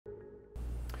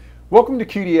Welcome to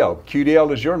QDL.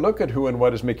 QDL is your look at who and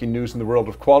what is making news in the world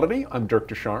of quality. I'm Dirk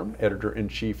Descharme,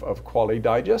 Editor-in-Chief of Quality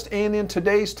Digest, and in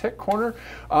today's Tech Corner,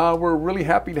 we're really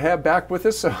happy to have back with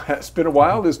us, it's been a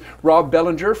while, is Rob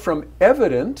Bellinger from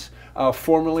Evident,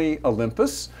 formerly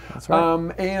Olympus. That's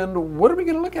right. And what are we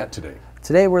going to look at today?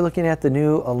 Today we're looking at the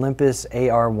new Olympus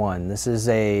AR1. This is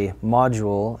a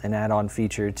module, an add-on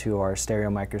feature to our stereo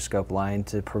microscope line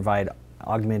to provide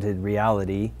augmented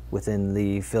reality within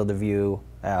the field of view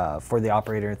for the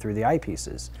operator through the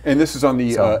eyepieces. And this is on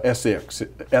the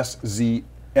SZX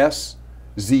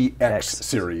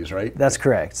series, right? That's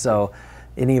correct. So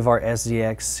any of our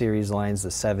SZX series lines, the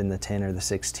 7, the 10, or the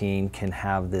 16, can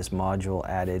have this module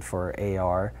added for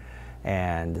AR.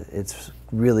 And it's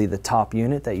really the top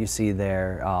unit that you see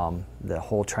there. The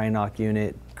whole Trinoc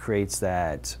unit creates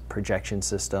that projection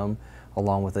system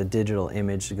along with a digital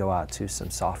image to go out to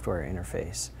some software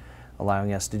interface,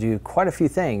 allowing us to do quite a few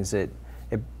things. It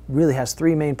really has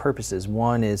three main purposes.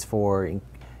 One is for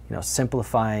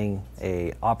simplifying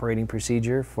a operating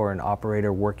procedure for an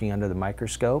operator working under the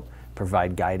microscope,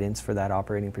 provide guidance for that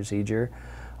operating procedure.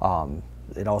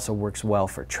 It also works well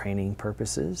for training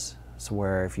purposes. So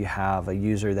where if you have a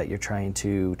user that you're trying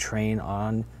to train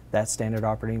on that standard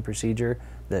operating procedure,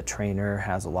 the trainer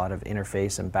has a lot of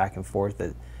interface and back and forth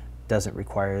that doesn't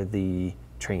require the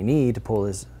trainee to pull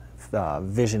his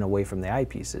vision away from the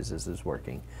eyepieces as is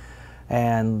working.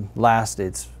 And last,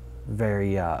 it's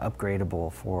very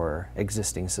upgradable for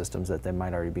existing systems that they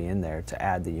might already be in there to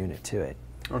add the unit to it.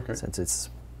 Okay. Since it's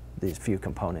these few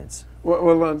components.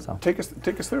 Well, take us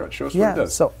through it. Show us what it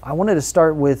does. So I wanted to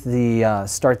start with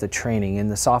the training,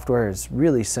 and the software is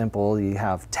really simple. You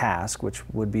have task, which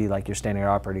would be like your standard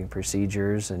operating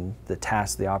procedures and the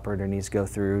tasks the operator needs to go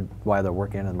through while they're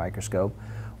working under the microscope,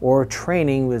 or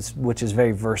training, which is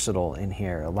very versatile in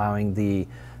here, allowing the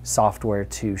software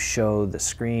to show the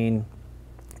screen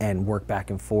and work back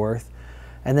and forth.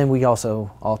 And then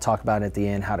I'll talk about at the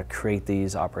end how to create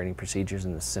these operating procedures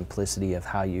and the simplicity of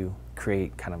how you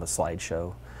create kind of a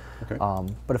slideshow. Okay.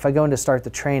 But if I go into start the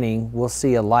training, we'll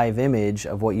see a live image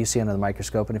of what you see under the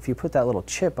microscope, and if you put that little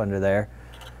chip under there,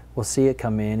 we'll see it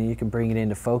come in and you can bring it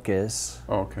into focus.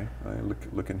 Oh, okay.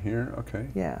 Look in here, okay.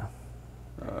 Yeah.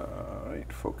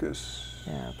 Right, focus.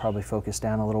 Yeah, probably focus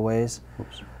down a little ways.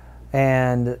 Oops.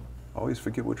 And always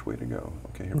forget which way to go.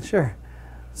 Okay, here we sure. go.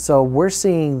 So we're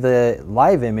seeing the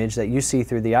live image that you see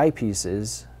through the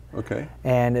eyepieces. Okay.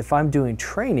 And if I'm doing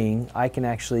training, I can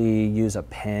actually use a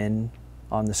pen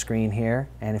on the screen here.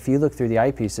 And if you look through the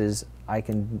eyepieces, I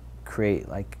can create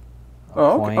like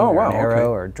a point or an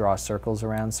arrow or draw circles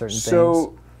around certain things.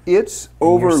 So it's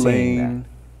overlaying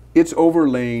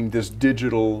this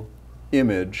digital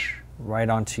image right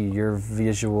onto your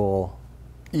visual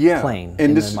plane and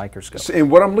in the microscope. And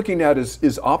what I'm looking at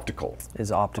is optical.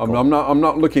 Is optical. I'm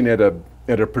not looking at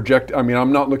a project. I mean,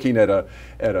 I'm not looking at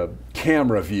a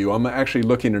camera view. I'm actually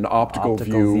looking at an optical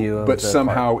view, but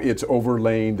somehow it's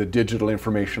overlaying the digital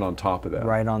information on top of that.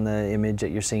 Right on the image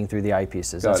that you're seeing through the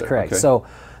eyepieces. That's correct. Okay. So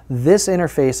this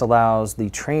interface allows the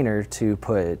trainer to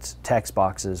put text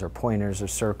boxes or pointers or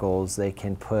circles. They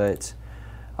can put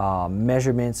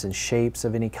measurements and shapes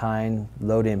of any kind,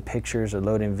 load in pictures or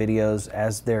load in videos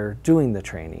as they're doing the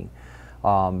training,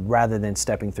 rather than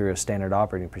stepping through a standard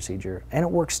operating procedure. And it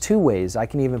works two ways. I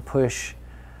can even push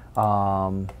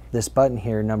this button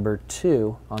here, number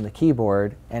 2, on the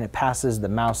keyboard, and it passes the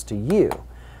mouse to you.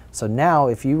 So now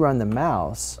if you run the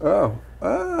mouse, okay.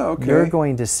 You're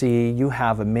going to see you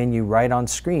have a menu right on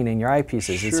screen in your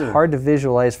eyepieces. Sure. It's hard to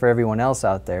visualize for everyone else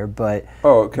out there, but...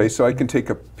 Oh, okay, so I can take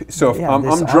a... So if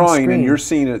I'm drawing and you're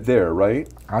seeing it there, right?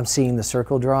 I'm seeing the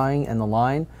circle drawing and the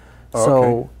line.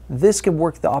 So this could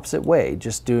work the opposite way.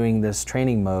 Just doing this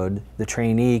training mode, the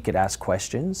trainee could ask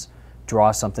questions,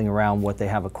 draw something around what they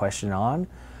have a question on,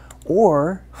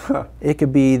 or it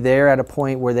could be they're at a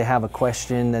point where they have a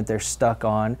question that they're stuck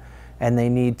on and they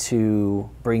need to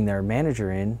bring their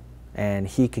manager in, and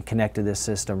he could connect to this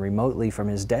system remotely from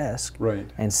his desk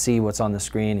and see what's on the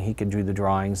screen. He could do the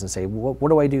drawings and say, what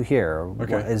do I do here?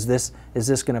 Is this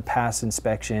going to pass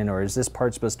inspection, or is this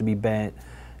part supposed to be bent?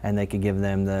 And they could give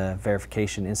them the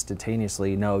verification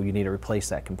instantaneously. No, you need to replace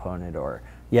that component, or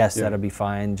yes, that'll be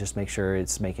fine. Just make sure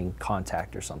it's making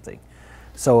contact or something.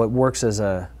 So it works as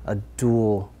a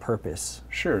dual purpose.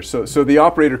 Sure. So the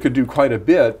operator could do quite a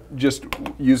bit just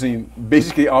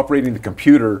basically operating the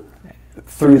computer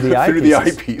through the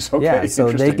eyepiece. Okay. Yeah.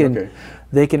 So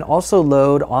they can also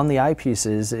load on the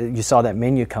eyepieces. You saw that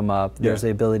menu come up. There's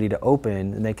the ability to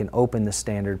open, and they can open the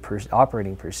standard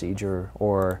operating procedure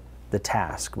or the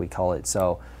task, we call it.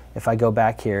 So if I go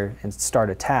back here and start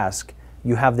a task,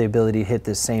 you have the ability to hit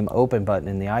this same open button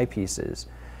in the eyepieces.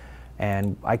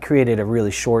 And I created a really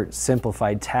short,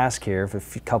 simplified task here of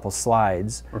a couple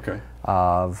slides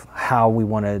of how we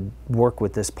want to work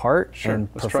with this part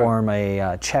and perform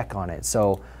a check on it.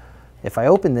 So if I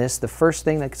open this, the first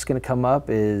thing that's going to come up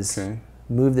is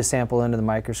move the sample into the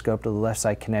microscope to the left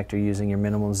side connector using your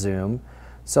minimum zoom.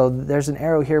 So there's an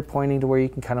arrow here pointing to where you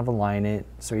can kind of align it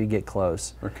so you get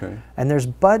close. And there's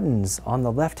buttons on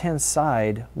the left-hand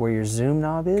side where your zoom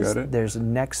knob is. There's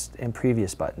next and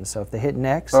previous buttons. So if they hit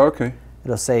next,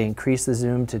 it'll say increase the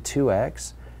zoom to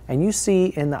 2x. And you see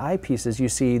in the eyepieces, you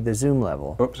see the zoom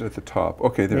level. Oops, at the top.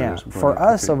 Okay, there it is. For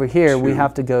us over here, we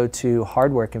have to go to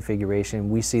hardware configuration.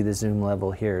 We see the zoom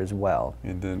level here as well.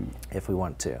 And then, if we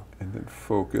want to. And then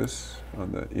focus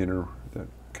on that inner,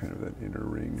 kind of that inner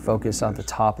ring. Focus on the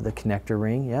top of the connector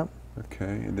ring, Okay,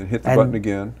 and then hit the button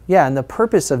again. Yeah, and the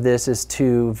purpose of this is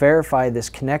to verify this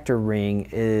connector ring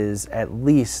is at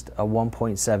least a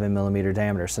 1.7 millimeter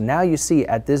diameter. So now you see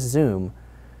at this zoom,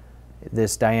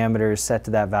 this diameter is set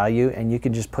to that value, and you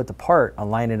can just put the part,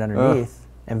 align it underneath,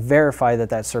 and verify that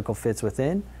that circle fits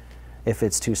within. If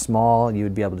it's too small, you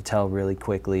would be able to tell really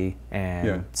quickly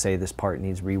and say this part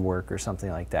needs rework or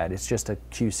something like that. It's just a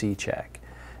QC check.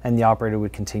 And the operator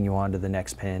would continue on to the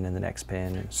next pin and the next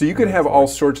pin. So you could have all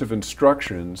sorts of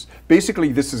instructions.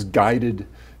 Basically, this is guided,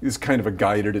 is kind of a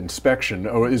guided inspection,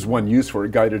 or is one use for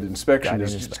it. Guided inspection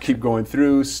is just keep going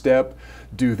through, step,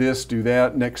 do this, do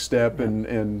that, next step,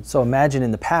 and... So imagine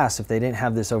in the past, if they didn't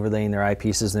have this overlaying their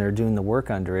eyepieces and they were doing the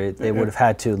work under it, they would have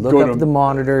had to look up the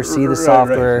monitor, see the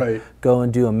software, go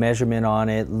and do a measurement on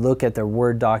it, look at their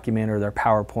Word document or their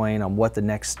PowerPoint on what the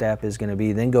next step is going to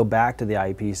be, then go back to the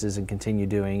eyepieces and continue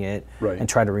doing it and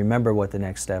try to remember what the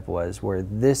next step was, where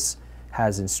this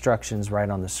has instructions right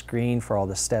on the screen for all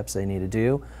the steps they need to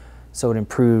do. So it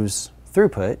improves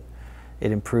throughput.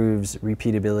 It improves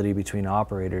repeatability between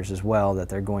operators as well, that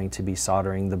they're going to be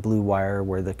soldering the blue wire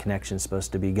where the connection's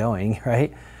supposed to be going,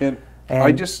 right? And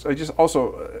I just had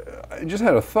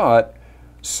a thought.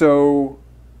 So,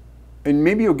 and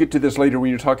maybe you'll get to this later when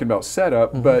you're talking about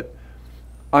setup, but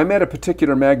I'm at a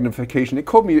particular magnification. It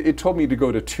told me to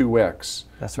go to 2x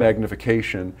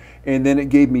magnification, and then it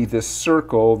gave me this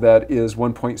circle that is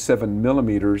 1.7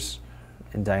 millimeters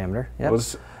in diameter.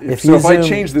 If I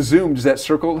change the zoom, does that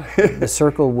circle? The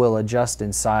circle will adjust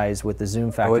in size with the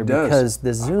zoom factor because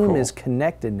the zoom is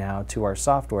connected now to our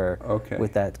software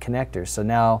with that connector. So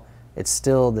now it's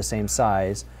still the same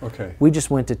size. We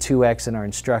just went to 2x in our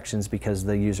instructions because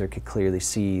the user could clearly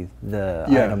see the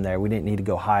item there. We didn't need to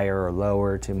go higher or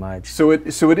lower too much. So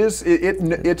it's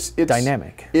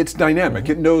dynamic. It's dynamic.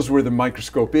 It knows where the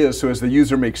microscope is. So as the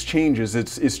user makes changes,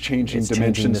 it's changing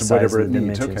dimensions and whatever it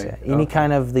needs. Any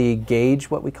kind of the gauge,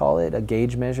 what we call it, a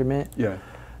gauge measurement.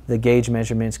 The gauge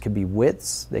measurements can be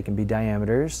widths, they can be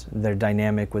diameters. They're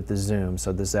dynamic with the zoom.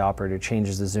 So as the operator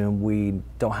changes the zoom, we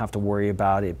don't have to worry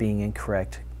about it being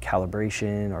incorrect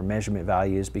calibration or measurement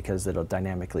values because it'll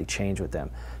dynamically change with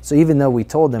them. So even though we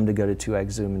told them to go to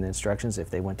 2x zoom in the instructions, if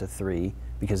they went to 3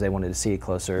 because they wanted to see it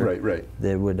closer,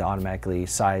 they would automatically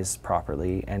size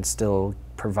properly and still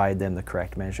provide them the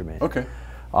correct measurement.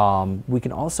 We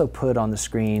can also put on the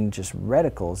screen just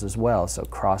reticles as well, so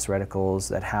cross reticles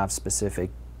that have specific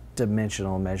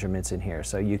dimensional measurements in here.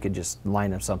 So you could just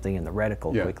line up something in the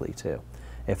reticle quickly too,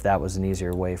 if that was an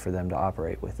easier way for them to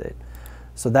operate with it.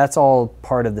 So that's all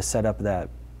part of the setup of that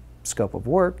scope of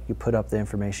work. You put up the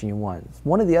information you want.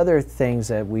 One of the other things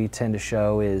that we tend to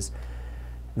show is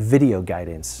video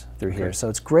guidance through here. So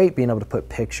it's great being able to put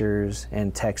pictures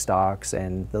and text docs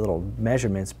and the little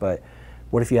measurements, but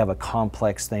what if you have a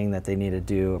complex thing that they need to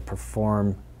do,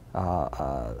 perform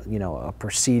a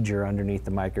procedure underneath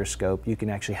the microscope? You can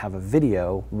actually have a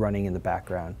video running in the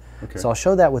background. So I'll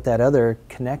show that with that other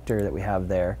connector that we have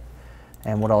there.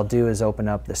 And what I'll do is open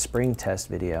up the spring test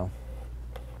video.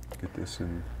 Get this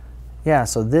in. Yeah,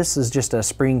 so this is just a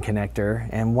spring connector,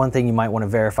 and one thing you might want to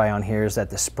verify on here is that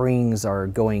the springs are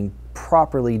going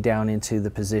properly down into the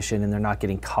position and they're not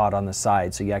getting caught on the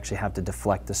side, so you actually have to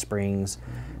deflect the springs.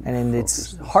 And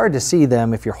it's hard to see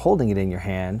them if you're holding it in your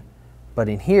hand, but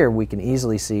in here we can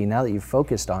easily see, now that you've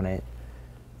focused on it,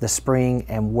 the spring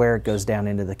and where it goes down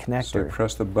into the connector. So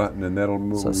press the button and that'll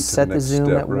move to the next step. So set the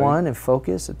zoom at 1 and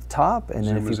focus at the top, and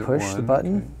then if you push the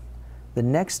button, the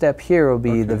next step here will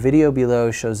be the video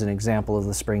below shows an example of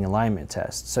the spring alignment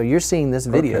test. So you're seeing this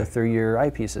video through your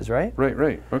eyepieces, right?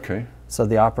 Right, okay. So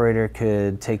the operator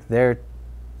could take their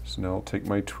So now I'll take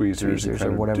my tweezers and kind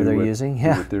or of whatever they're using, do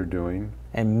what they're doing.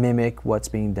 and mimic what's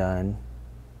being done.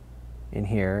 in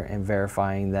here and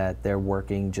verifying that they're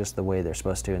working just the way they're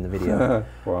supposed to in the video.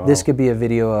 Wow. This could be a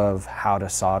video of how to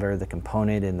solder the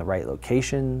component in the right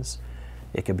locations.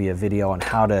 It could be a video on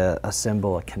how to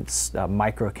assemble a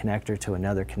micro connector to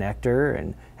another connector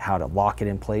and how to lock it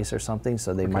in place or something,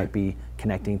 so they might be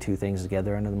connecting two things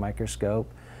together under the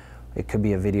microscope. It could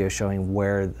be a video showing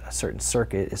where a certain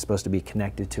circuit is supposed to be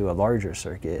connected to a larger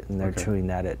circuit, and they're doing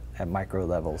that at micro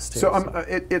levels too. So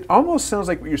it almost sounds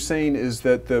like what you're saying is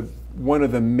that one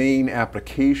of the main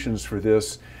applications for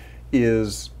this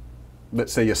is,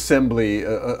 let's say, assembly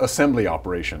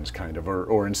operations kind of,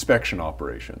 or inspection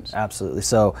operations. Absolutely.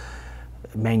 So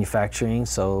manufacturing,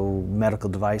 so medical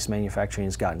device manufacturing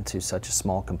has gotten to such a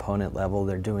small component level,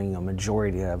 they're doing a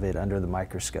majority of it under the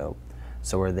microscope.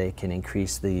 So where they can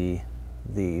increase the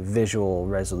visual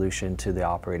resolution to the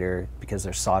operator because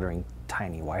they're soldering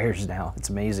tiny wires now. It's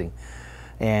amazing.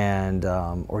 And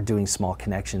or doing small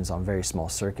connections on very small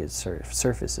circuit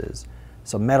surfaces.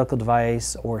 So medical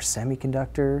device or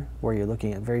semiconductor, where you're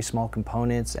looking at very small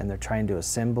components and they're trying to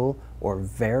assemble or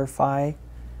verify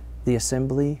the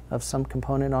assembly of some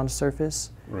component on a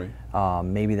surface. Right.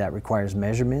 Maybe that requires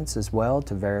measurements as well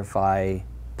to verify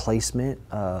placement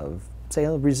of, say,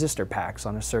 resistor packs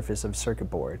on a surface of a circuit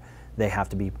board. They have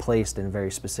to be placed in very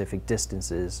specific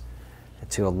distances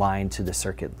to align to the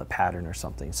circuit, the pattern or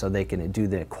something. So they can do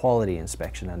the quality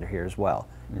inspection under here as well.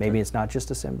 Maybe it's not just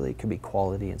assembly, it could be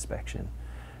quality inspection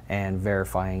and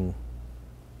verifying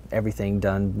everything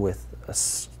done with a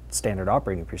standard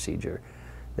operating procedure.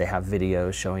 They have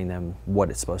videos showing them what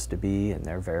it's supposed to be, and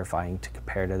they're verifying to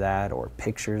compare to that, or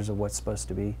pictures of what's supposed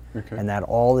to be. And that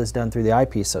all is done through the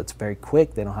eyepiece, so it's very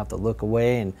quick. They don't have to look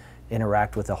away and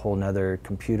interact with a whole nother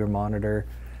computer monitor.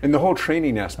 And the whole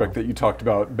training aspect that you talked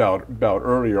about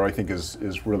earlier, I think is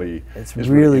really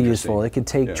really useful. It can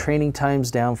take training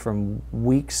times down from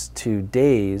weeks to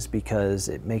days because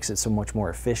it makes it so much more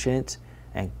efficient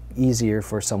and easier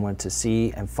for someone to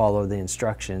see and follow the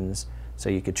instructions. So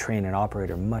you could train an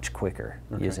operator much quicker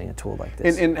using a tool like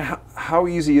this. And how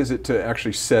easy is it to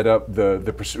actually set up the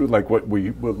like what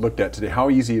we looked at today? How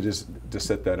easy it is to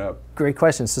set that up? Great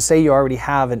question. So say you already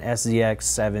have an SZX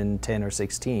 7, 10, or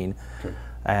 16.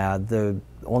 The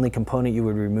only component you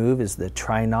would remove is the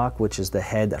tri-knock, which is the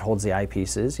head that holds the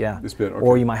eyepieces. This bit,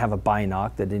 Or you might have a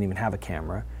bi-knock that didn't even have a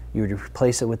camera. You would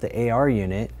replace it with the AR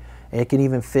unit. It can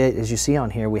even fit, as you see on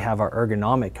here, we have our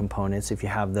ergonomic components if you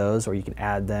have those, or you can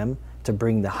add them to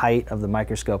bring the height of the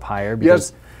microscope higher,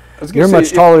 because you're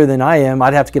much taller than I am.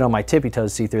 I'd have to get on my tippy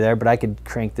toes to see through there, but I could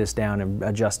crank this down and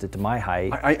adjust it to my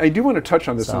height. I do want to touch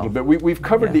on this a little bit. We've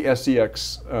covered the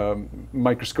SZX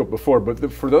microscope before,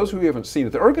 but for those who haven't seen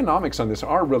it, the ergonomics on this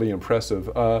are really impressive.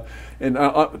 And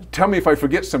tell me if I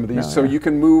forget some of these. You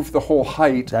can move the whole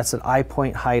height. That's an eye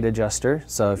point height adjuster.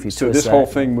 So if you twist this whole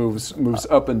thing moves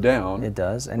up and down. It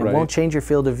does, and it won't change your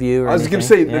field of view or I was going to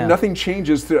say, nothing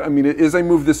changes. I mean, as I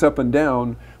move this up and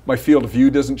down, my field of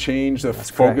view doesn't change, the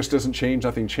focus doesn't change,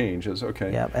 nothing changes.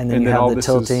 Yep, and then you have the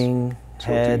tilting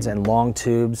heads and long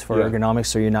tubes for ergonomics,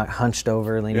 so you're not hunched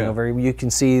over, leaning over. You can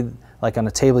see, like on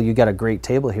a table, you got a great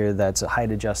table here that's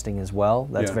height adjusting as well.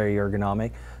 That's very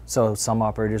ergonomic. So some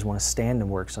operators want to stand and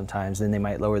work sometimes, then they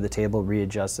might lower the table,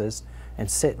 readjust this, and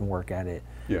sit and work at it.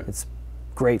 It's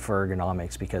great for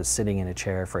ergonomics because sitting in a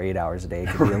chair for 8 hours a day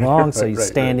can be long, so you're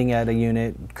standing at a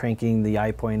unit, cranking the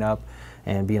eye point up,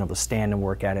 and being able to stand and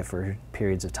work at it for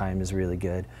periods of time is really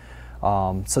good.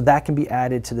 So that can be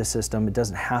added to the system. It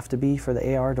doesn't have to be for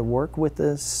the AR to work with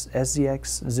this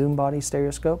SZX zoom body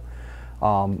stereoscope.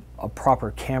 A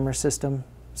proper camera system,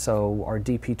 so our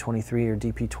DP23 or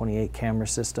DP28 camera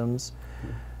systems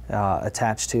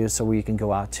attached to, so where you can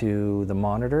go out to the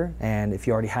monitor, and if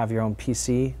you already have your own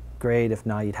PC, great. If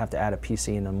not, you'd have to add a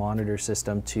PC and a monitor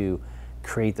system to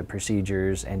create the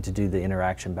procedures and to do the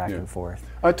interaction back and forth.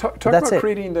 Talk about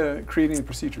creating the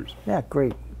procedures. Yeah,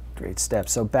 great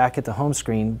steps. So back at the home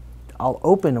screen, I'll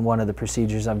open one of the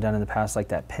procedures I've done in the past, like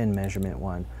that pen measurement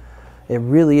one. It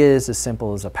really is as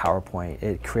simple as a PowerPoint.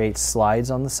 It creates slides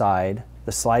on the side.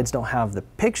 The slides don't have the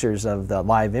pictures of the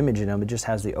live image in them, it just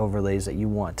has the overlays that you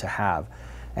want to have.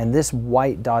 And this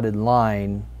white dotted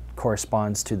line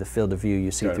corresponds to the field of view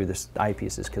you see through the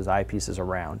eyepieces, because the eyepieces are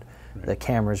round. The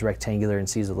camera is rectangular and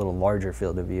sees a little larger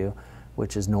field of view,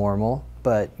 which is normal,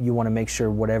 but you want to make sure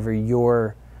whatever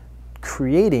you're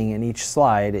creating in each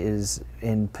slide is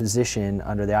in position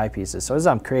under the eyepieces. So as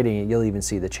I'm creating it, you'll even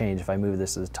see the change. If I move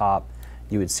this to the top,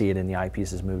 you would see it in the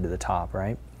eyepieces move to the top,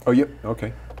 right? Oh, yep,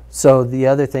 okay. So the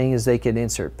other thing is they can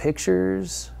insert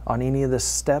pictures on any of the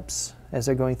steps as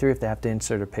they're going through. If they have to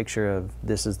insert a picture of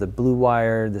this is the blue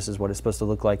wire, this is what it's supposed to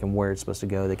look like and where it's supposed to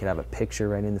go, they can have a picture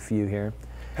right in the view here.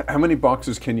 How many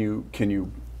boxes can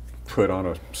you put on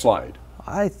a slide?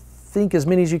 I think as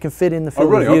many as you can fit in the field Oh,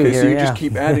 really? of view Okay, here. so you Yeah. just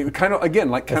keep adding, kind of again,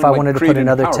 like if I wanted to put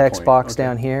another text box Okay.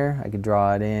 down here, I could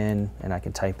draw it in, and I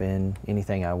can type in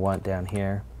anything I want down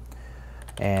here,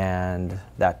 and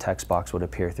that text box would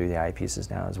appear through the eyepieces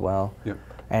now as well. Yep.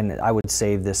 And I would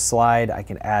save this slide. I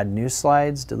can add new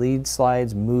slides, delete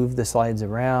slides, move the slides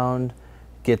around,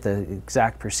 get the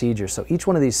exact procedure. So each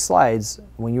one of these slides,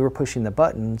 when you were pushing the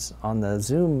buttons on the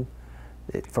zoom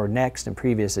for next and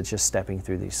previous, it's just stepping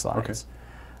through these slides.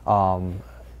 Okay.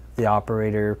 The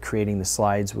operator creating the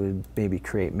slides would maybe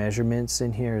create measurements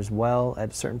in here as well.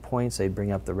 At certain points, they'd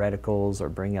bring up the reticles or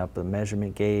bring up the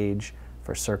measurement gauge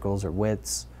for circles or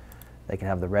widths. They can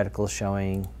have the reticles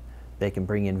showing. They can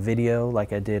bring in video,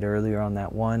 like I did earlier on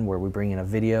that one, where we bring in a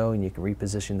video and you can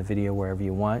reposition the video wherever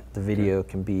you want. The video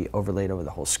can be overlaid over the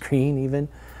whole screen even,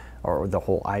 or the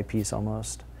whole eyepiece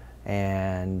almost.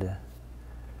 And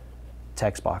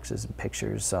text boxes and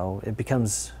pictures. So it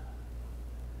becomes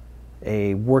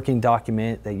a working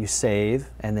document that you save,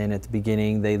 and then at the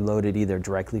beginning they load it either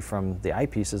directly from the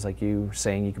eyepieces, like you were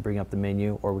saying, you could bring up the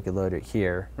menu, or we could load it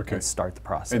here and start the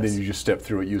process. And then you just step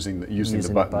through it using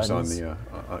the buttons on the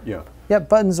yeah,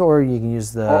 buttons, or you can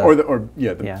use the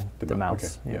the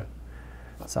mouse. Okay.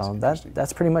 Yeah. So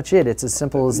that's pretty much it. It's as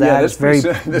simple as that. It's very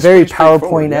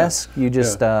PowerPoint-esque. You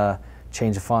just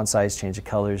change the font size, change the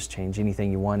colors, change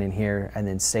anything you want in here, and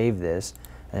then save this.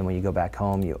 And then when you go back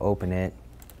home, you open it.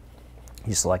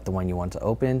 You select the one you want to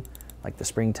open, like the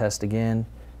spring test again,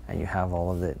 and you have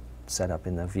all of it set up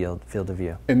in the field of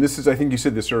view. And this is, I think you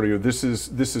said this earlier, this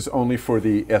is only for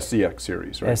the SZX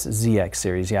series, right? SZX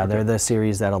series, yeah. Okay. They're the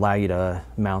series that allow you to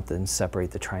mount and separate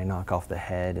the try and knock off the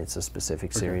head. It's a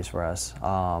specific series for us.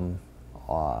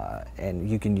 And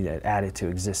you can add it to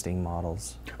existing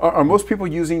models. Are most people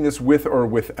using this with or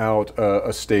without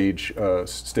a stage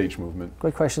movement?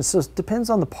 Great question. So it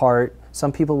depends on the part.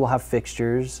 Some people will have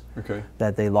fixtures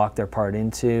that they lock their part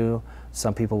into.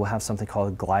 Some people will have something called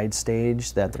a glide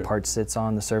stage that the part sits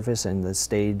on the surface, and the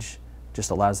stage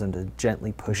just allows them to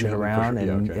gently push it around,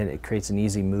 and it creates an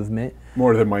easy movement.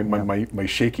 More than my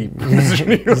shaky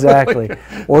positioning. Exactly.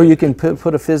 Or you can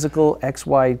put a physical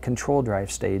XY control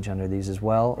drive stage under these as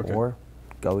well, or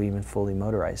go even fully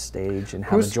motorized stage and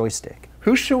have a joystick.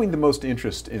 Who's showing the most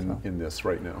interest in this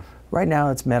right now? Right now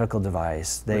it's medical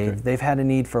device. They've had a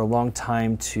need for a long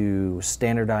time to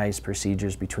standardize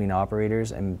procedures between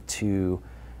operators and to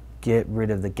get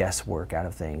rid of the guesswork out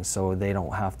of things, so they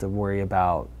don't have to worry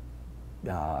about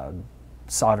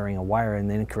soldering a wire in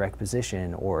the incorrect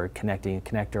position or connecting a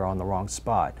connector on the wrong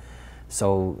spot.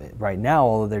 So right now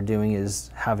all they're doing is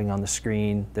having on the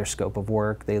screen their scope of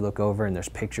work. They look over and there's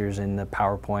pictures in the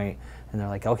PowerPoint and they're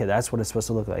like, okay, that's what it's supposed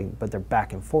to look like, but they're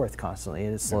back and forth constantly,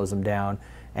 and it slows them down,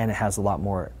 and it has a lot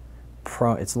more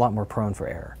it's a lot more prone for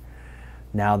error.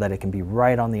 Now that it can be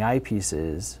right on the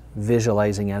eyepieces,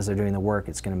 visualizing as they're doing the work,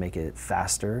 it's going to make it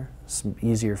faster,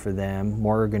 easier for them,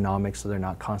 more ergonomics, so they're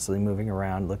not constantly moving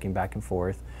around, looking back and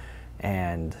forth,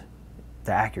 and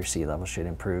the accuracy level should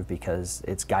improve because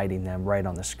it's guiding them right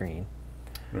on the screen.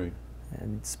 Right.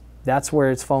 And that's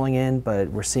where it's falling in, but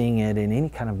we're seeing it in any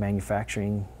kind of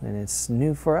manufacturing, and it's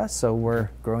new for us, so we're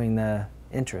growing the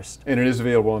interest. And it is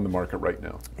available on the market right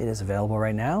now? It is available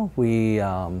right now. We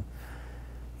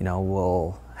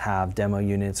we'll have demo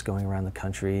units going around the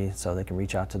country, so they can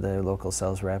reach out to their local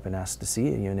sales rep and ask to see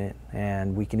a unit,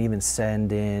 and we can even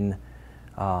send in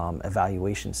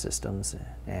evaluation systems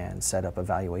and set up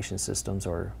evaluation systems,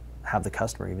 or have the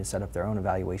customer even set up their own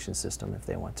evaluation system if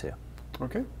they want to.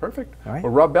 Okay, perfect. All right.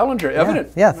 Well, Rob Bellinger,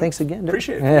 Evident. Yeah, thanks again.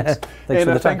 Appreciate it. Thanks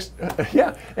for the time.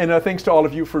 Thanks to all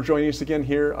of you for joining us again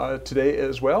here today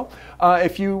as well.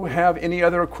 If you have any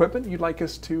other equipment you'd like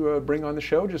us to bring on the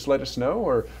show, just let us know,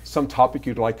 or some topic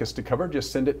you'd like us to cover,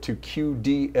 just send it to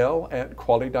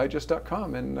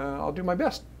qdl@qualitydigest.com, and I'll do my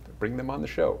best to bring them on the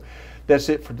show. That's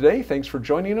it for today. Thanks for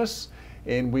joining us,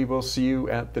 and we will see you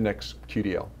at the next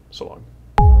QDL. So long.